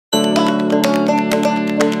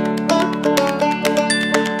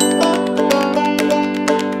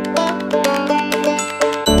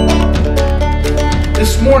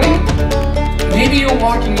morning, maybe you're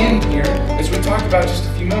walking in here, as we talked about just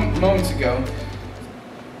a few moments ago,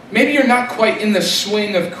 maybe you're not quite in the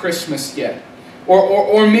swing of Christmas yet.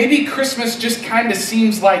 Or maybe Christmas just kind of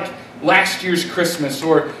seems like last year's Christmas,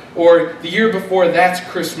 or the year before that's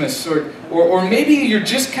Christmas, or maybe you're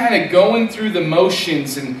just kind of going through the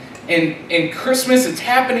motions, and Christmas, it's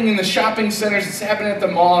happening in the shopping centers, it's happening at the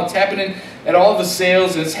mall, it's happening at all the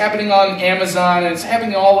sales, and it's happening on Amazon, and it's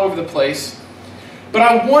happening all over the place. But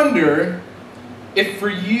I wonder if for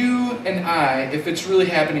you and I, if it's really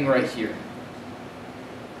happening right here.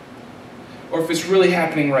 Or if it's really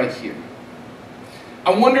happening right here.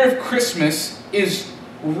 I wonder if Christmas is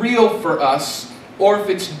real for us, or if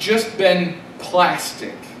it's just been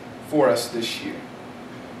plastic for us this year.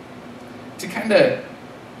 To kind of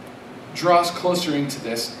draw us closer into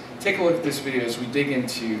this, take a look at this video as we dig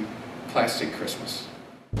into Plastic Christmas.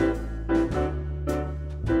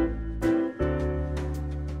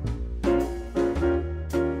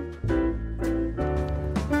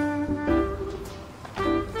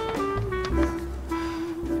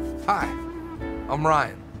 Hi, I'm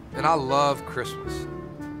Ryan, and I love Christmas.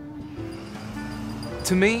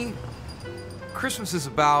 To me, Christmas is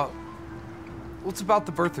about, well, it's about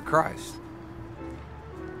the birth of Christ.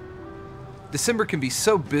 December can be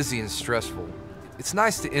so busy and stressful. It's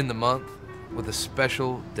nice to end the month with a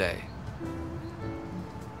special day.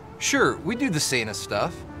 Sure, we do the Santa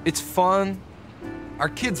stuff. It's fun. Our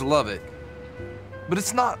kids love it. But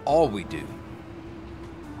it's not all we do.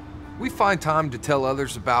 We find time to tell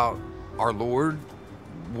others about our Lord,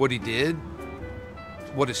 what He did,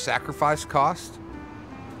 what His sacrifice cost.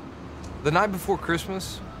 The night before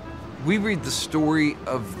Christmas, we read the story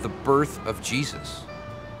of the birth of Jesus.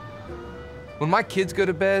 When my kids go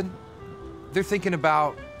to bed, they're thinking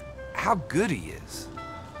about how good He is.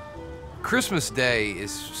 Christmas Day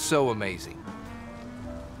is so amazing.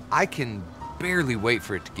 I can barely wait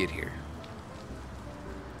for it to get here.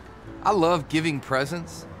 I love giving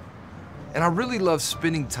presents, and I really love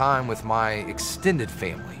spending time with my extended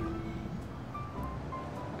family.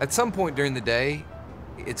 At some point during the day,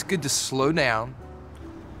 it's good to slow down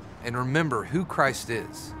and remember who Christ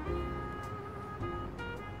is.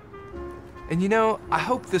 And you know, I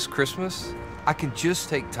hope this Christmas I can just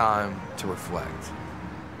take time to reflect.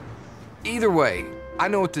 Either way, I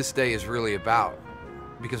know what this day is really about,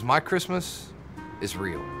 because my Christmas is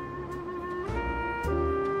real.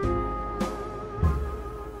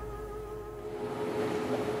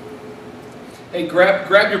 Hey,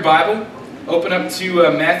 grab your Bible, open up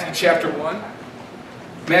to Matthew chapter 1.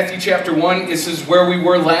 Matthew chapter 1, this is where we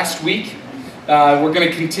were last week. We're going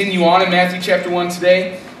to continue on in Matthew chapter 1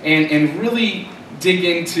 today and really dig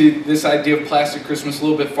into this idea of Plastic Christmas a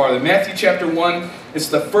little bit farther. Matthew chapter 1 is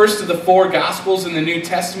the first of the four Gospels in the New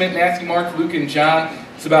Testament, Matthew, Mark, Luke, and John.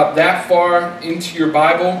 It's about that far into your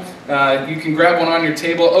Bible. You can grab one on your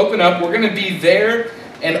table, open up. We're going to be there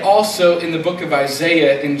and also in the book of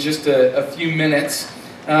Isaiah in just a few minutes.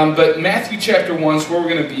 But Matthew chapter 1 is where we're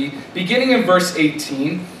going to be, beginning in verse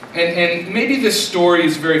 18. And maybe this story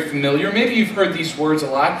is very familiar. Maybe you've heard these words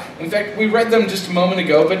a lot. In fact, we read them just a moment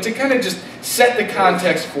ago. But to kind of just set the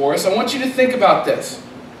context for us, I want you to think about this.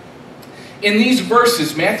 In these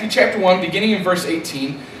verses, Matthew chapter 1, beginning in verse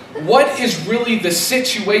 18, what is really the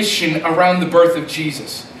situation around the birth of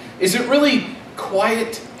Jesus? Is it really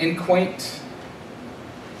quiet and quaint?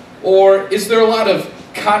 Or is there a lot of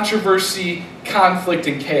controversy, conflict,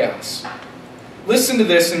 and chaos? Listen to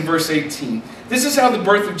this in verse 18. This is how the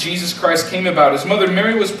birth of Jesus Christ came about. His mother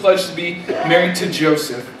Mary was pledged to be married to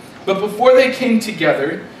Joseph. But before they came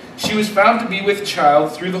together, she was found to be with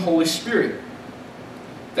child through the Holy Spirit.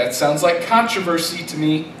 That sounds like controversy to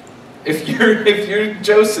me. If you're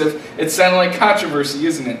Joseph, it sounded like controversy,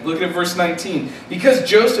 isn't it? Look at verse 19. Because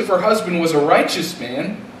Joseph, her husband, was a righteous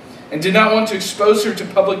man and did not want to expose her to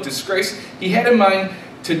public disgrace, he had in mind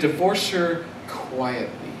to divorce her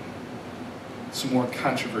quietly. Some more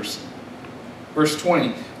controversy. Verse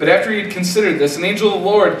 20. But after he had considered this, an angel of the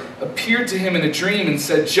Lord appeared to him in a dream and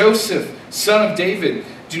said, Joseph, son of David,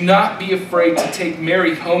 do not be afraid to take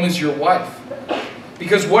Mary home as your wife,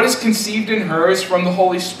 because what is conceived in her is from the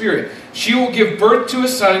Holy Spirit. She will give birth to a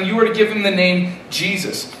son, and you are to give him the name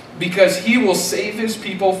Jesus, because he will save his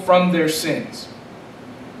people from their sins.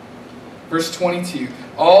 Verse 22.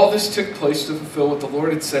 All this took place to fulfill what the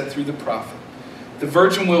Lord had said through the prophet. The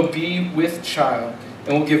virgin will be with child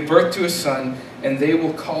and will give birth to a son, and they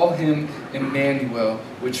will call him Emmanuel,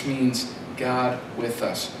 which means God with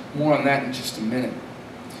us. More on that in just a minute.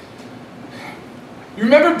 You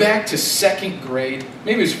remember back to second grade,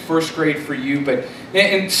 maybe it was first grade for you, but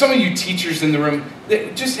and some of you teachers in the room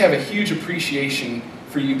that just have a huge appreciation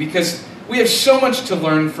for you because we have so much to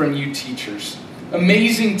learn from you teachers.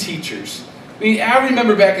 Amazing teachers. I mean, I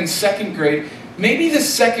remember back in second grade, maybe the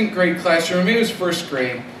second grade classroom, or maybe it was first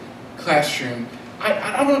grade classroom.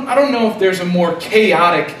 I don't know if there's a more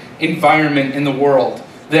chaotic environment in the world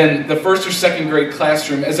than the first or second grade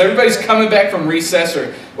classroom as everybody's coming back from recess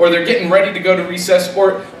or they're getting ready to go to recess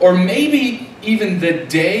or maybe even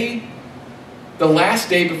the last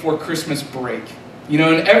day before Christmas break. You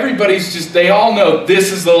know, and everybody's just, they all know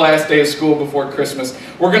this is the last day of school before Christmas.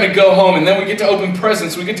 We're going to go home and then we get to open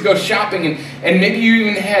presents. We get to go shopping and maybe you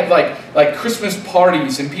even had like Christmas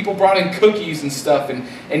parties and people brought in cookies and stuff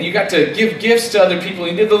and you got to give gifts to other people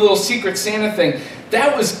and you did the little Secret Santa thing.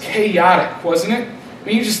 That was chaotic, wasn't it? I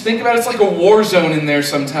mean, you just think about it, it's like a war zone in there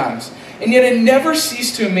sometimes. And yet it never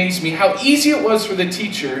ceased to amaze me how easy it was for the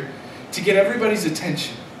teacher to get everybody's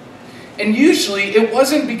attention. And usually it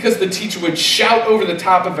wasn't because the teacher would shout over the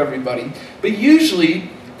top of everybody, but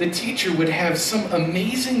usually the teacher would have some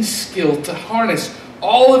amazing skill to harness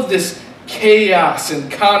all of this chaos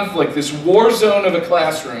and conflict, this war zone of a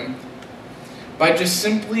classroom, by just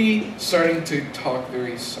simply starting to talk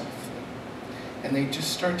very softly. And they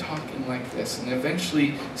just start talking like this, and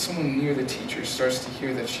eventually someone near the teacher starts to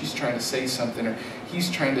hear that she's trying to say something or he's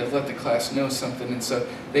trying to let the class know something, and so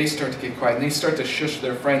they start to get quiet and they start to shush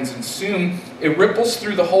their friends, and soon it ripples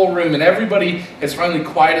through the whole room and everybody has finally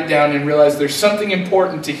quieted down and realized there's something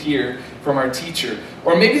important to hear from our teacher.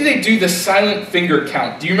 Or maybe they do the silent finger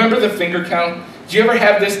count. Do you remember the finger count? Did you ever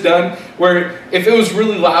have this done where if it was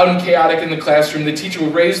really loud and chaotic in the classroom, the teacher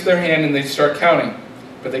would raise their hand and they'd start counting?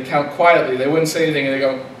 But they count quietly. They wouldn't say anything, and they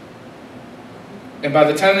go. And by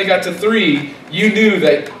the time they got to 3, you knew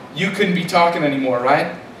that you couldn't be talking anymore,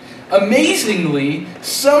 right? Amazingly,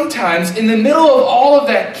 sometimes in the middle of all of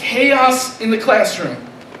that chaos in the classroom,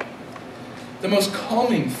 the most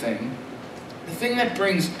calming thing, the thing that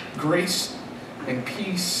brings grace and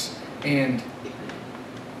peace and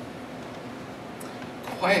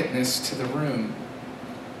quietness to the room,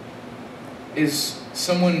 is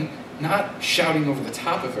someone not shouting over the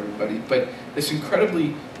top of everybody, but this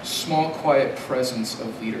incredibly small, quiet presence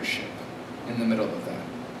of leadership in the middle of that.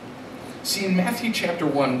 See, in Matthew chapter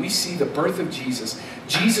 1, we see the birth of Jesus.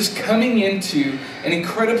 Jesus coming into an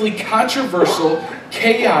incredibly controversial,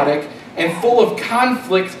 chaotic, and full of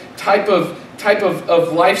conflict type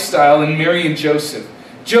of lifestyle in Mary and Joseph.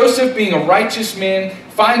 Joseph, being a righteous man,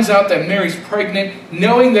 finds out that Mary's pregnant,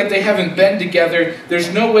 knowing that they haven't been together.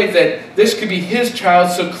 There's no way that this could be his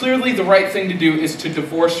child, so clearly the right thing to do is to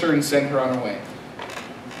divorce her and send her on her way.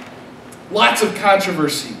 Lots of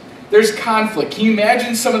controversy. There's conflict. Can you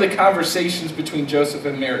imagine some of the conversations between Joseph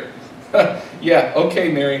and Mary? Yeah,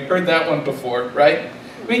 okay, Mary, heard that one before, right?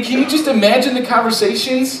 I mean, can you just imagine the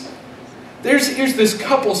conversations? Here's this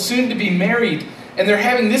couple soon to be married, and they're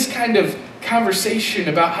having this kind of conversation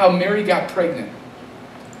about how Mary got pregnant.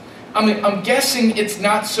 I'm guessing it's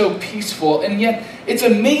not so peaceful, and yet it's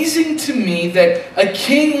amazing to me that a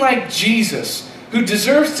king like Jesus, who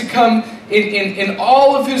deserves to come in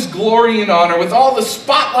all of his glory and honor, with all the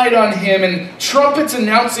spotlight on him and trumpets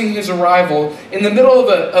announcing his arrival, in the middle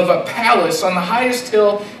of a palace on the highest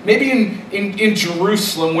hill, maybe in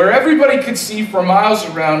Jerusalem, where everybody could see for miles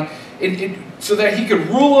around, so that he could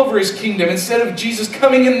rule over his kingdom. Instead of Jesus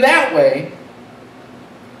coming in that way,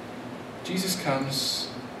 Jesus comes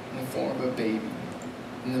in the form of a baby,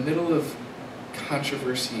 in the middle of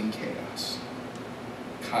controversy and chaos,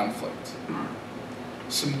 conflict,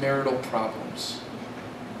 some marital problems.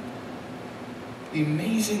 The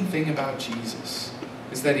amazing thing about Jesus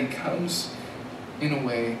is that he comes in a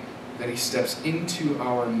way that he steps into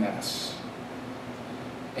our mess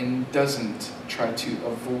and doesn't try to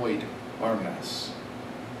avoid our mess.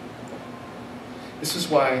 This is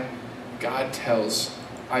why God tells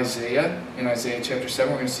Isaiah, in Isaiah chapter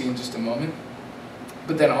 7, we're going to see in just a moment,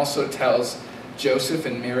 but then also tells Joseph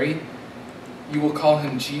and Mary, you will call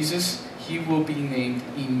him Jesus, he will be named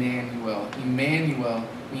Emmanuel. Emmanuel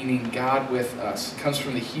meaning God with us. It comes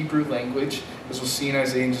from the Hebrew language, as we'll see in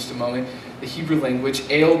Isaiah in just a moment. The Hebrew language,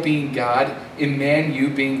 El being God,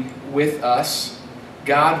 Emmanuel being with us,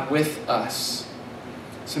 God with us.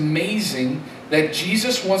 It's amazing that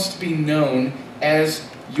Jesus wants to be known as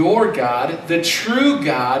your God, the true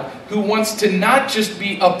God, who wants to not just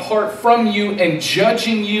be apart from you and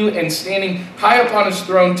judging you and standing high upon his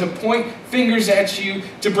throne to point fingers at you,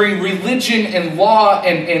 to bring religion and law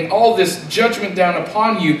and all this judgment down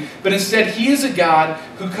upon you, but instead he is a God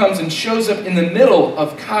who comes and shows up in the middle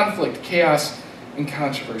of conflict, chaos, and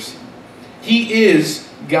controversy. He is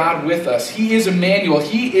God with us. He is Emmanuel.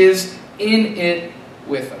 He is in it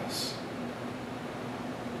with us.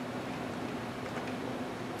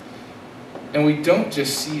 And we don't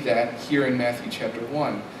just see that here in Matthew chapter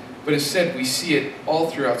 1, but instead we see it all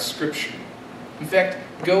throughout Scripture. In fact,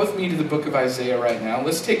 go with me to the book of Isaiah right now.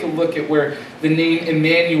 Let's take a look at where the name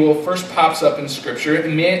Emmanuel first pops up in Scripture.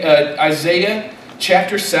 Isaiah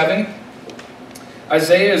chapter 7.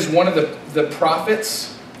 Isaiah is one of the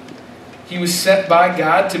prophets. He was sent by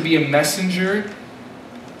God to be a messenger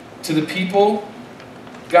to the people,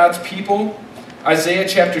 God's people. Isaiah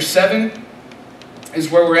chapter 7 is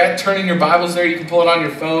where we're at. Turn in your Bibles there. You can pull it on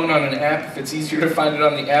your phone, on an app, if it's easier to find it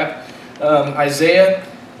on the app. Isaiah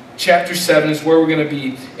chapter 7 is where we're going to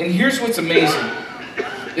be. And here's what's amazing,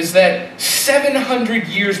 is that 700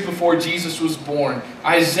 years before Jesus was born,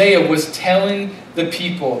 Isaiah was telling the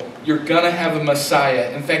people, you're going to have a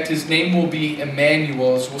Messiah. In fact, his name will be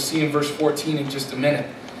Emmanuel, as we'll see in verse 14 in just a minute.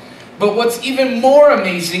 But what's even more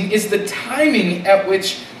amazing is the timing at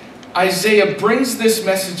which Isaiah brings this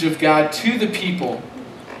message of God to the people,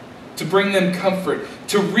 to bring them comfort,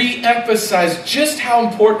 to re-emphasize just how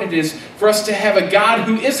important it is for us to have a God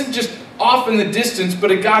who isn't just off in the distance,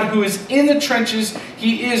 but a God who is in the trenches.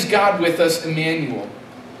 He is God with us, Emmanuel.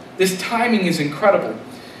 This timing is incredible.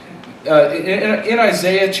 In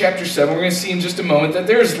Isaiah chapter 7, we're going to see in just a moment that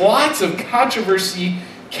there's lots of controversy,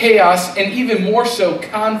 chaos, and even more so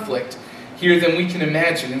conflict here than we can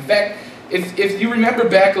imagine. In fact, if you remember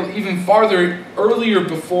back even farther, earlier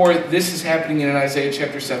before this is happening in Isaiah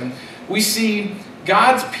chapter 7, we see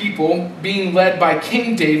God's people being led by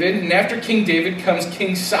King David, and after King David comes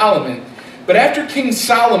King Solomon. But after King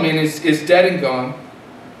Solomon is dead and gone,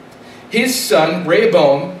 his son,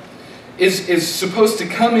 Rehoboam, is supposed to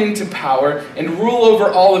come into power and rule over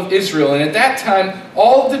all of Israel. And at that time,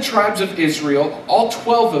 all of the tribes of Israel, all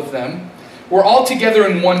 12 of them, were all together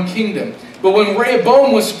in one kingdom. But when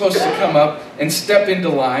Rehoboam was supposed to come up and step into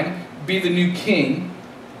line, be the new king,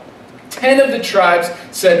 10 of the tribes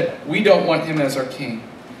said, we don't want him as our king.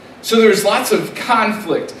 So there's lots of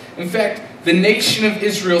conflict. In fact, the nation of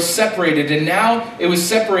Israel separated, and now it was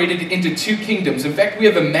separated into two kingdoms. In fact, we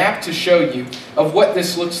have a map to show you of what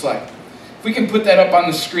this looks like. If we can put that up on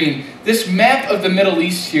the screen. This map of the Middle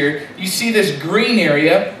East here, you see this green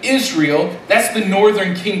area, Israel, that's the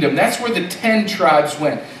northern kingdom. That's where the 10 tribes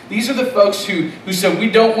went. These are the folks who said, we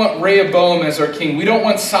don't want Rehoboam as our king. We don't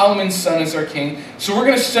want Solomon's son as our king. So we're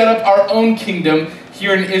going to set up our own kingdom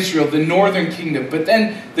here in Israel, the northern kingdom. But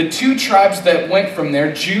then the two tribes that went from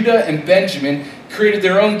there, Judah and Benjamin, created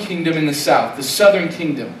their own kingdom in the south, the southern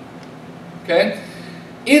kingdom. Okay?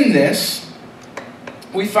 In this,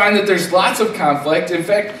 we find that there's lots of conflict. In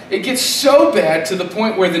fact, it gets so bad to the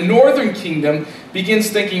point where the northern kingdom begins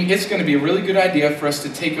thinking it's going to be a really good idea for us to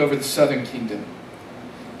take over the southern kingdom.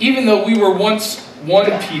 Even though we were once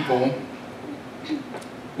one people,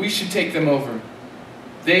 we should take them over.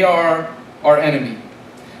 They are our enemy.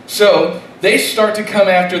 So they start to come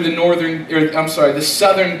after the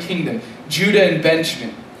southern kingdom, Judah and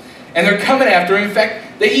Benjamin. And they're coming after him. In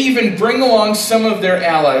fact, they even bring along some of their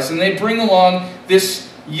allies, and they bring along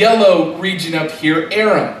this yellow region up here,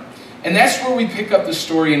 Aram. And that's where we pick up the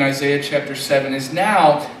story in Isaiah chapter 7, is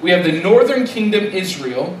now we have the northern kingdom,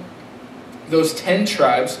 Israel, those 10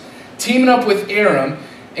 tribes, teaming up with Aram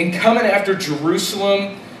and coming after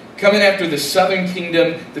Jerusalem, coming after the southern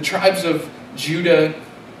kingdom, the tribes of Judah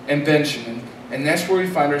and Benjamin. And that's where we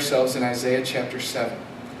find ourselves in Isaiah chapter 7.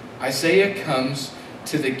 Isaiah comes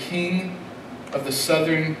to the king of the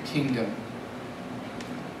southern kingdom,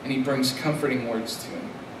 and he brings comforting words to him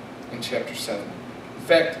in chapter 7. In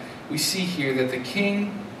fact, we see here that the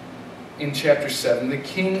king in chapter 7, the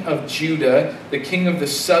king of Judah, the king of the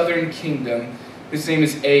southern kingdom, his name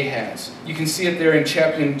is Ahaz. You can see it there in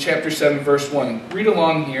chapter 7, verse 1. Read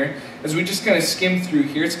along here as we just kind of skim through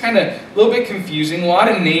here. It's kind of a little bit confusing. A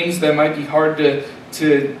lot of names that might be hard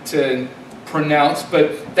to pronounce,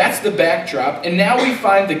 but that's the backdrop. And now we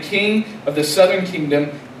find the king of the southern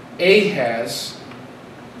kingdom, Ahaz,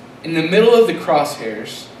 in the middle of the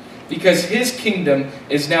crosshairs, because his kingdom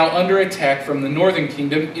is now under attack from the northern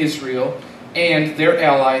kingdom, Israel, and their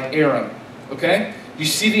ally, Aram. Okay? You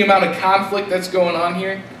see the amount of conflict that's going on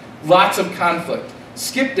here? Lots of conflict.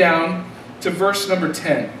 Skip down to verse number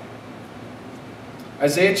 10.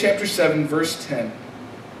 Isaiah chapter 7, verse 10.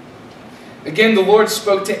 Again, the Lord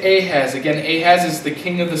spoke to Ahaz. Again, Ahaz is the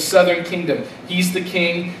king of the southern kingdom. He's the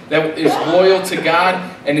king that is loyal to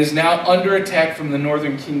God and is now under attack from the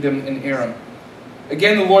northern kingdom in Aram.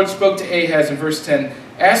 Again, the Lord spoke to Ahaz in verse 10.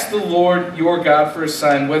 Ask the Lord your God for a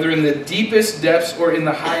sign, whether in the deepest depths or in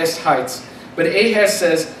the highest heights. But Ahaz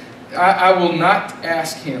says, I will not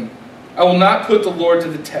ask him. I will not put the Lord to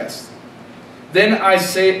the test. Then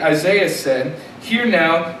Isaiah said, Hear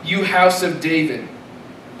now, you house of David.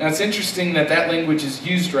 Now it's interesting that that language is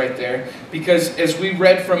used right there, because as we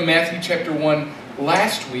read from Matthew chapter 1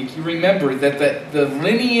 last week, you remember that the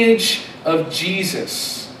lineage of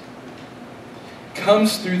Jesus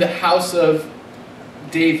comes through the house of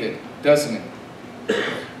David, doesn't it?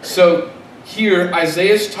 So here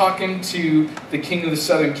Isaiah's talking to the king of the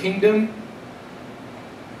southern kingdom.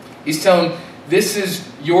 He's telling him, this is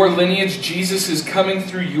your lineage. Jesus is coming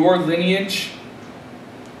through your lineage.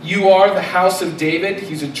 You are the house of David.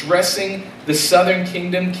 He's addressing the southern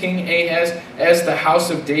kingdom, King Ahaz, as the house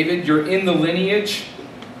of David. You're in the lineage.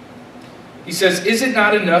 He says, is it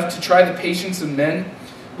not enough to try the patience of men?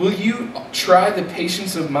 Will you try the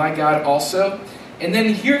patience of my God also? And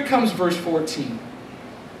then here comes verse 14.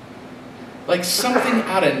 Like something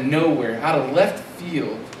out of nowhere, out of left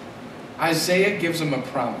field, Isaiah gives him a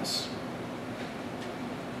promise.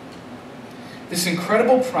 This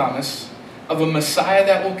incredible promise of a Messiah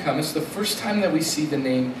that will come. It's the first time that we see the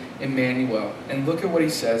name Emmanuel. And look at what he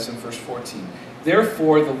says in verse 14.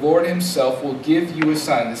 Therefore, the Lord himself will give you a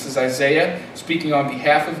sign. This is Isaiah speaking on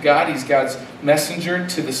behalf of God. He's God's messenger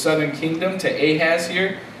to the southern kingdom, to Ahaz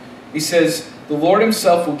here. He says, the Lord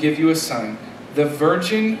himself will give you a sign. The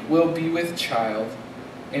virgin will be with child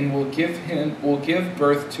and will give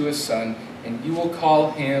birth to a son, and you will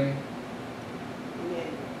call him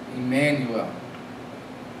Emmanuel,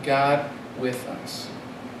 God with us.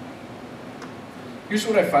 Here's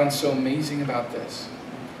what I find so amazing about this.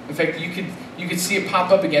 In fact, you could see it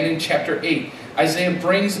pop up again in chapter 8. Isaiah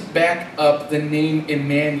brings back up the name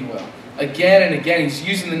Emmanuel. Again and again, he's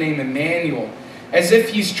using the name Emmanuel as if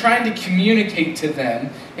he's trying to communicate to them.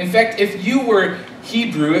 In fact, if you were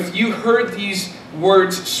Hebrew, if you heard these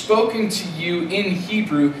words spoken to you in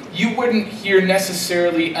Hebrew, you wouldn't hear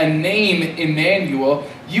necessarily a name Emmanuel.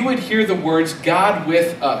 You would hear the words God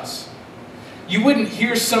with us. You wouldn't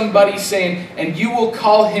hear somebody saying, and you will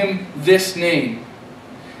call him this name.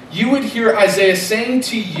 You would hear Isaiah saying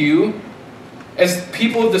to you, as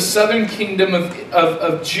people of the southern kingdom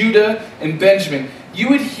of Judah and Benjamin, you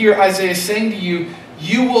would hear Isaiah saying to you,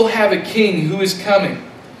 you will have a king who is coming,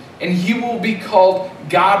 and he will be called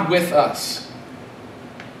God with us.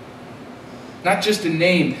 Not just a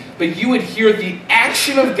name, but you would hear the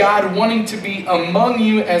action of God wanting to be among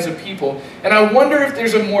you as a people. And I wonder if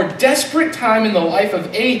there's a more desperate time in the life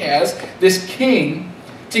of Ahaz, this king,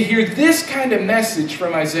 to hear this kind of message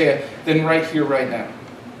from Isaiah than right here, right now.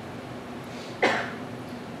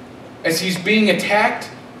 As he's being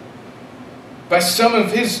attacked by some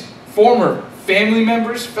of his former family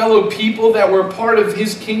members, fellow people that were part of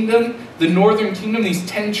his kingdom, the northern kingdom, these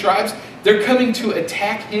 10 tribes, they're coming to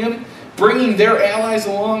attack him, bringing their allies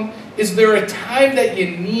along. Is there a time that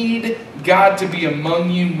you need God to be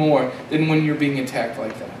among you more than when you're being attacked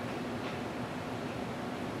like that?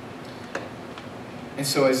 And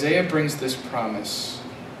so Isaiah brings this promise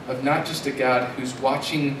of not just a God who's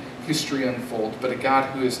watching history unfold, but a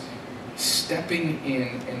God who is stepping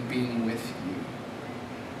in and being with you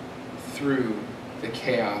through the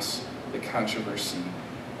chaos, the controversy,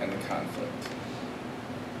 and the conflict.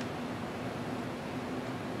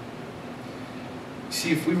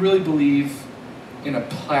 See, if we really believe in a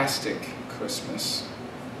plastic Christmas,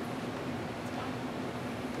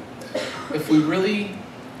 if we really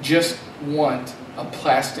just want a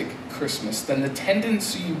plastic Christmas, then the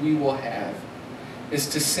tendency we will have is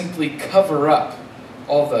to simply cover up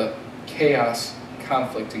all the chaos,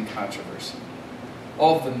 conflict, and controversy.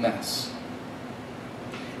 All the mess.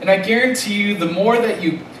 And I guarantee you, the more that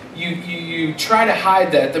you try to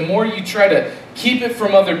hide that, the more you try to keep it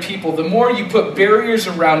from other people, the more you put barriers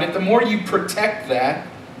around it, the more you protect that,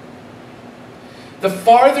 the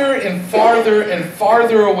farther and farther and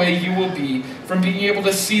farther away you will be from being able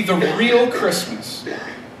to see the real Christmas.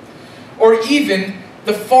 Or even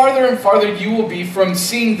the farther and farther you will be from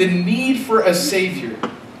seeing the need for a Savior.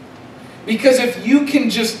 Because if you can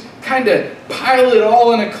just kind of pile it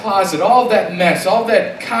all in a closet, all that mess, all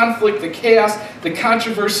that conflict, the chaos, the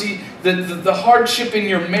controversy, the hardship in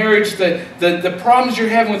your marriage, the problems you're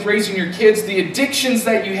having with raising your kids, the addictions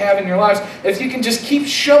that you have in your lives, if you can just keep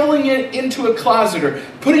shoveling it into a closet or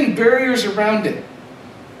putting barriers around it,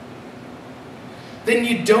 then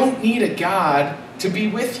you don't need a God to be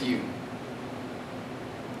with you.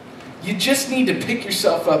 You just need to pick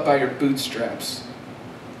yourself up by your bootstraps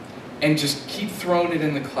and just keep throwing it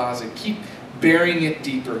in the closet. Keep burying it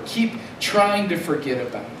deeper. Keep trying to forget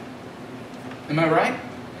about it. Am I right?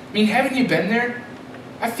 I mean, haven't you been there?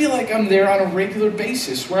 I feel like I'm there on a regular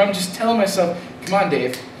basis where I'm just telling myself, come on,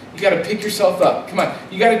 Dave, you got to pick yourself up. Come on,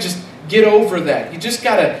 you got to just get over that. You just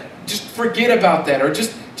got to just forget about that or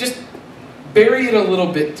just bury it a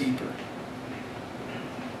little bit deeper.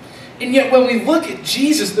 And yet when we look at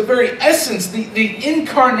Jesus, the very essence, the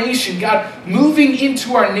incarnation, God moving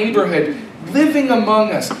into our neighborhood, living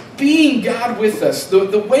among us, being God with us,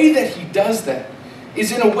 the way that he does that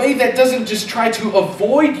is in a way that doesn't just try to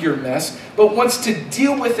avoid your mess, but wants to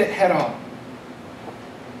deal with it head on.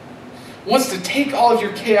 Wants to take all of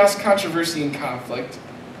your chaos, controversy, and conflict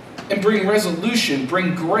and bring resolution,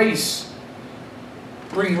 bring grace,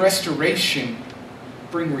 bring restoration,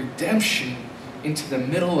 bring redemption into the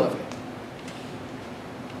middle of it.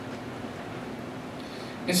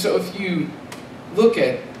 And so if you look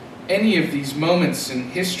at any of these moments in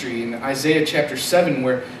history, in Isaiah chapter 7,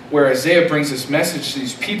 where Isaiah brings this message to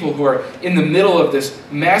these people who are in the middle of this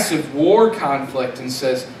massive war conflict and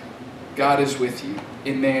says, God is with you,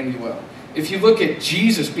 Emmanuel. If you look at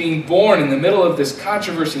Jesus being born in the middle of this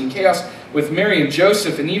controversy and chaos with Mary and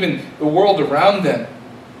Joseph and even the world around them,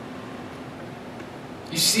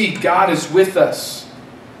 you see God is with us,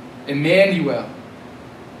 Emmanuel.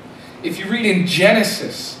 If you read in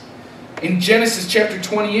Genesis chapter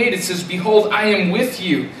 28, it says, behold, I am with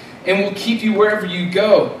you and will keep you wherever you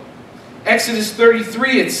go. Exodus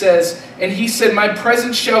 33, it says, and he said, my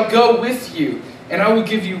presence shall go with you, and I will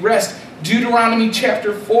give you rest. Deuteronomy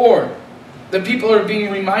chapter 4, the people are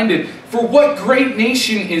being reminded, for what great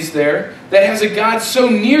nation is there that has a God so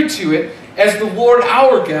near to it as the Lord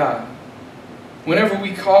our God, whenever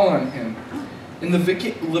we call on him? In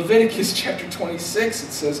Leviticus chapter 26,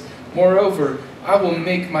 it says, moreover, I will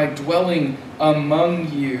make my dwelling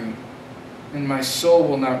among you, and my soul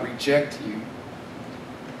will not reject you.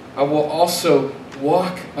 I will also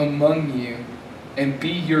walk among you and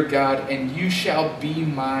be your God, and you shall be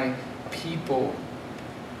my people.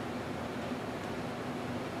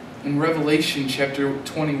 In Revelation chapter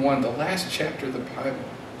 21, the last chapter of the Bible,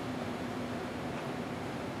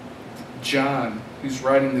 John, who's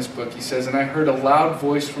writing this book, he says, and I heard a loud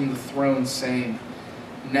voice from the throne saying,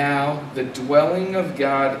 now the dwelling of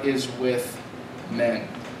God is with men,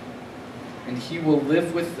 and he will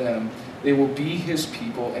live with them. They will be his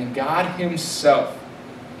people, and God himself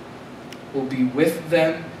will be with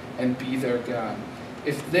them and be their God.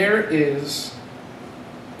 If there is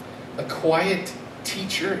a quiet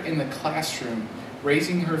teacher in the classroom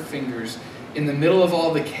raising her fingers in the middle of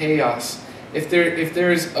all the chaos, if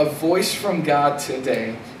there is a voice from God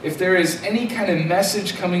today, if there is any kind of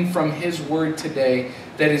message coming from his word today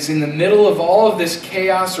that is in the middle of all of this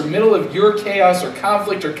chaos, or middle of your chaos or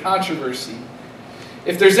conflict or controversy,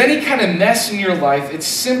 if there's any kind of mess in your life, it's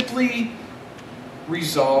simply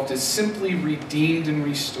resolved, it's simply redeemed and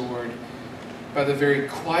restored by the very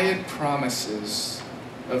quiet promises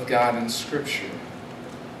of God in Scripture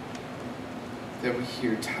that we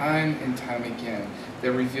hear time and time again,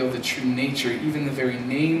 that reveal the true nature, even the very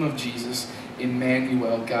name of Jesus,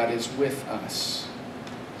 Emmanuel, God is with us.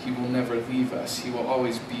 He will never leave us. He will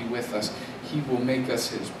always be with us. He will make us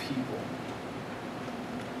his people.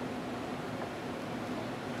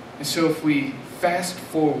 And so if we fast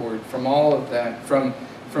forward from all of that, from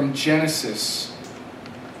Genesis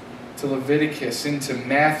to Leviticus, into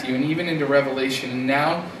Matthew, and even into Revelation, and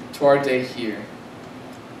now to our day here,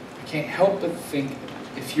 I can't help but think,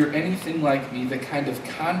 if you're anything like me, the kind of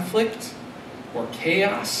conflict or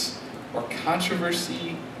chaos or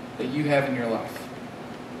controversy that you have in your life,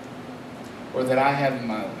 or that I have in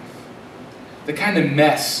my life, the kind of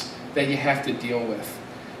mess that you have to deal with,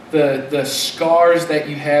 the scars that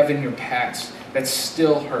you have in your past that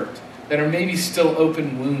still hurt, that are maybe still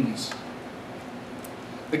open wounds,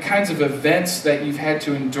 the kinds of events that you've had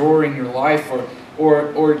to endure in your life,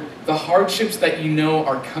 or the hardships that you know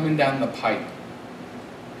are coming down the pipe,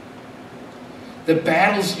 the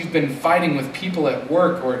battles you've been fighting with people at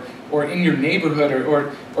work or in your neighborhood,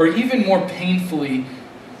 or even more painfully,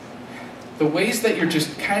 the ways that you're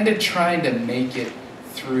just kind of trying to make it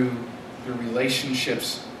through your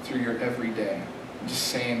relationships, through your everyday. Just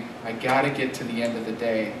saying, I got to get to the end of the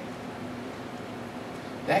day.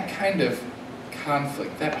 That kind of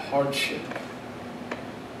conflict, that hardship,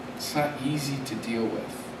 it's not easy to deal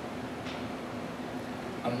with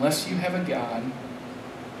unless you have a God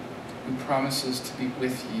who promises to be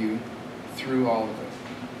with you through all of it.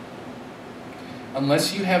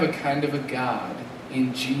 Unless you have a kind of a God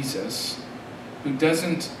in Jesus who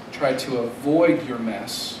doesn't try to avoid your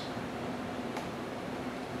mess,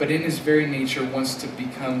 but in his very nature wants to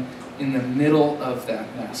become in the middle of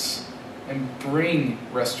that mess and bring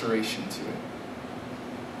restoration to it.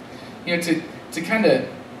 You know, to kind of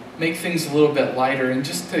make things a little bit lighter and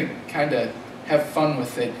just to kind of have fun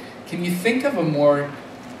with it, can you think of a more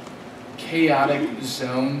chaotic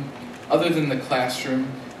zone other than the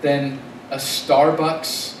classroom than a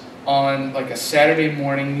Starbucks on like a Saturday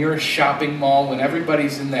morning near a shopping mall when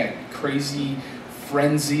everybody's in that crazy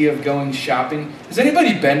frenzy of going shopping. Has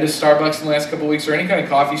anybody been to Starbucks in the last couple of weeks or any kind of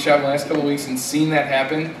coffee shop in the last couple of weeks and seen that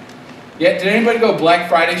happen? Yeah, did anybody go Black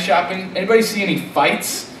Friday shopping? Anybody see any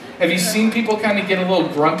fights? Have you seen people kind of get a little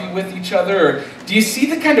grumpy with each other? Or do you see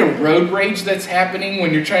the kind of road rage that's happening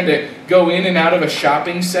when you're trying to go in and out of a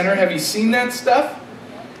shopping center? Have you seen that stuff?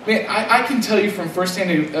 Man, I can tell you from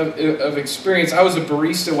firsthand of experience, I was a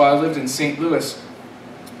barista while I lived in St. Louis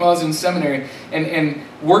while I was in seminary. And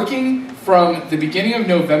working from the beginning of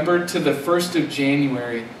November to the 1st of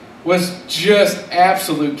January was just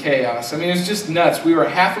absolute chaos. I mean, it was just nuts. We were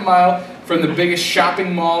half a mile from the biggest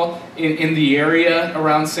shopping mall in the area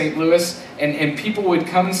around St. Louis, and people would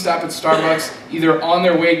come and stop at Starbucks either on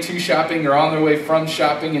their way to shopping or on their way from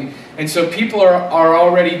shopping, and so people are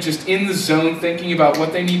already just in the zone thinking about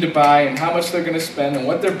what they need to buy and how much they're going to spend and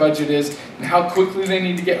what their budget is and how quickly they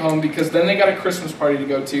need to get home because then they got a Christmas party to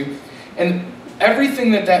go to. And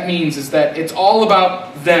everything that means is that it's all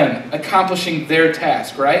about them accomplishing their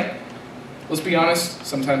task, right? Let's be honest,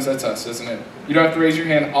 sometimes that's us, isn't it? You don't have to raise your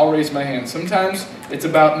hand, I'll raise my hand. Sometimes it's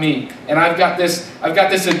about me. And I've got this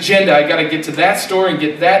agenda, I gotta get to that store and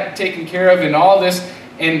get that taken care of and all this.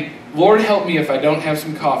 And Lord help me if I don't have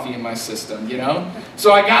some coffee in my system, you know?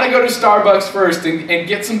 So I gotta go to Starbucks first and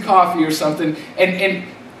get some coffee or something. And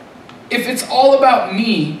if it's all about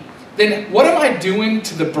me, then what am I doing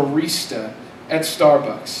to the barista at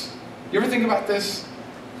Starbucks? You ever think about this?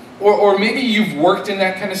 Or maybe you've worked in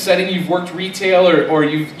that kind of setting, you've worked retail or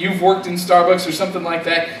you've worked in Starbucks or something like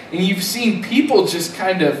that, and you've seen people just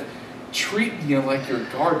kind of treat you like you're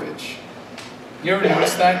garbage. You ever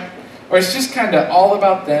notice that? Or it's just kind of all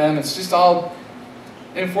about them, it's just all,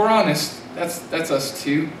 and if we're honest, that's us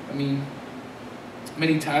too. I mean,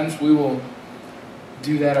 many times we will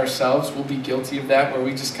do that ourselves, we'll be guilty of that, where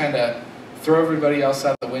we just kind of throw everybody else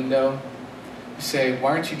out the window. Say,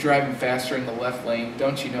 why aren't you driving faster in the left lane?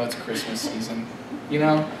 Don't you know it's Christmas season? You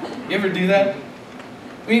know? You ever do that?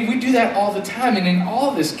 I mean, we do that all the time, and in all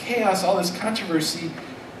this chaos, all this controversy,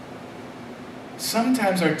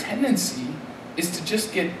 sometimes our tendency is to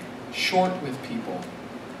just get short with people,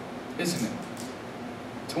 isn't it?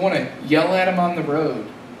 To want to yell at them on the road,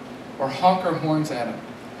 or honk our horns at them,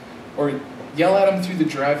 or yell at them through the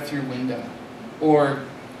drive-through window, or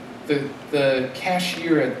the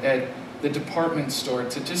cashier at the department store,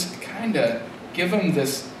 to just kind of give them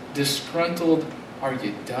this disgruntled, are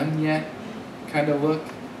you done yet kind of look,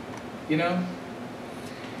 you know?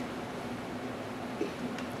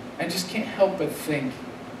 I just can't help but think,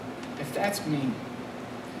 if that's me,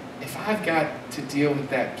 if I've got to deal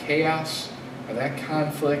with that chaos or that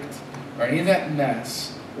conflict or any of that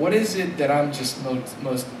mess, what is it that I'm just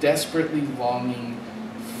most desperately longing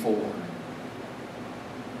for?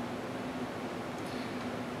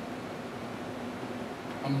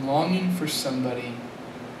 I'm longing for somebody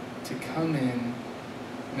to come in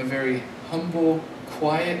a very humble,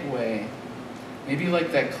 quiet way, maybe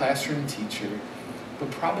like that classroom teacher, but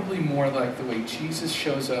probably more like the way Jesus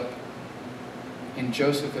shows up in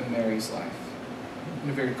Joseph and Mary's life, in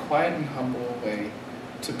a very quiet and humble way,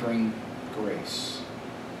 to bring grace,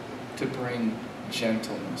 to bring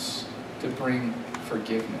gentleness, to bring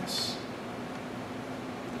forgiveness.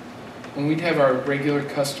 When we'd have our regular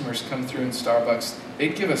customers come through in Starbucks,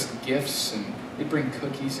 they'd give us gifts and they'd bring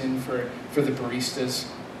cookies in for the baristas.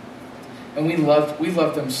 And we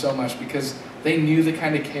loved them so much because they knew the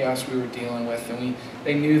kind of chaos we were dealing with, and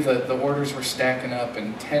they knew that the orders were stacking up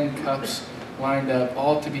and 10 cups lined up,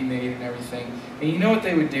 all to be made and everything. And you know what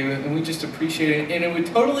they would do, and we just appreciated it, and it would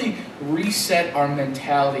totally reset our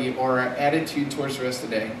mentality or our attitude towards the rest of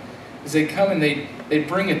the day. Is they'd come and they'd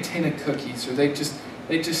bring a tin of cookies, or they'd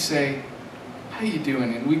just say, how you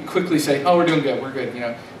doing? And we'd quickly say, oh, we're doing good, we're good, you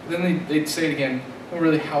know. But then they'd say it again, oh,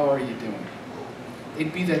 really, how are you doing?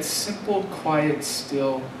 They'd be that simple, quiet,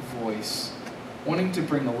 still voice, wanting to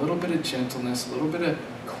bring a little bit of gentleness, a little bit of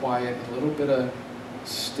quiet, a little bit of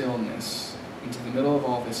stillness into the middle of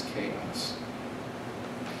all this chaos.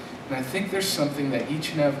 And I think there's something that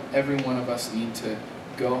each and every one of us need to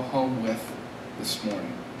go home with this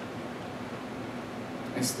morning.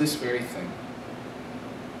 It's this very thing.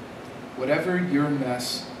 Whatever your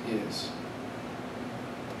mess is,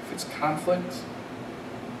 if it's conflict,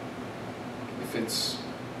 if it's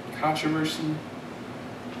controversy,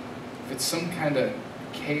 if it's some kind of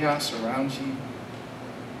chaos around you,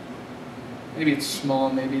 maybe it's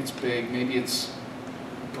small, maybe it's big, maybe it's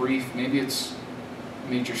brief, maybe it's a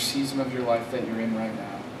major season of your life that you're in right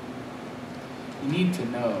now, you need to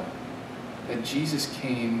know that Jesus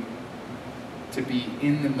came to be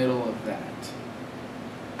in the middle of that.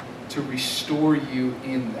 to restore you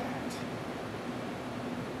in that.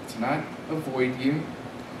 To not avoid you,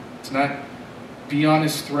 to not be on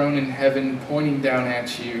his throne in heaven, pointing down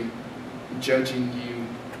at you, judging you,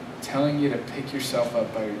 telling you to pick yourself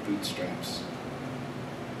up by your bootstraps.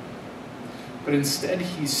 But instead,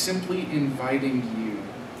 he's simply inviting you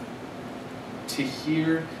to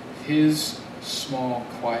hear his small,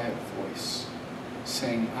 quiet voice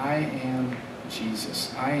saying, I am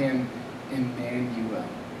Jesus. I am Emmanuel.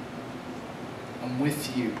 I'm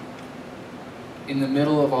with you. In the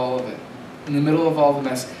middle of all of it. In the middle of all the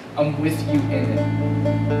mess. I'm with you in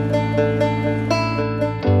it.